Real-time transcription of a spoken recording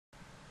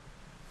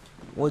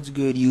What's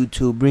good,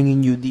 YouTube?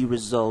 Bringing you the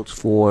results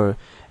for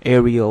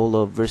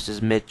Arreola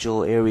versus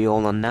Mitchell.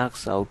 Arreola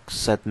knocks out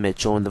Seth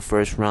Mitchell in the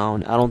first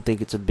round. I don't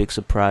think it's a big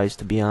surprise,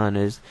 to be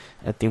honest.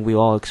 I think we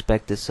all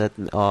expected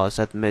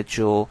Seth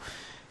Mitchell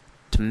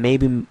to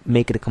maybe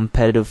make it a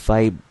competitive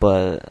fight,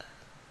 but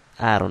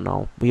I don't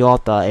know. We all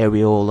thought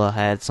Arreola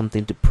had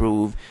something to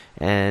prove,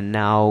 and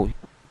now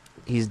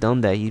he's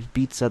done that. He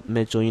beat Seth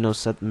Mitchell.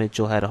 Seth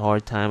Mitchell had a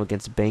hard time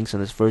against Banks on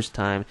his first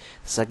time.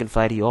 The second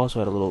fight, he also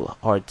had a little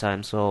hard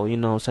time. So,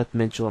 Seth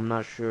Mitchell, I'm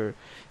not sure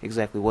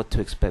exactly what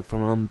to expect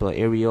from him. But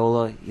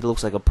Arreola, he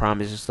looks like a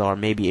promising star.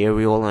 Maybe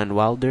Arreola and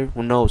Wilder.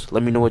 Who knows?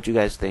 Let me know what you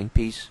guys think.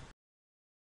 Peace.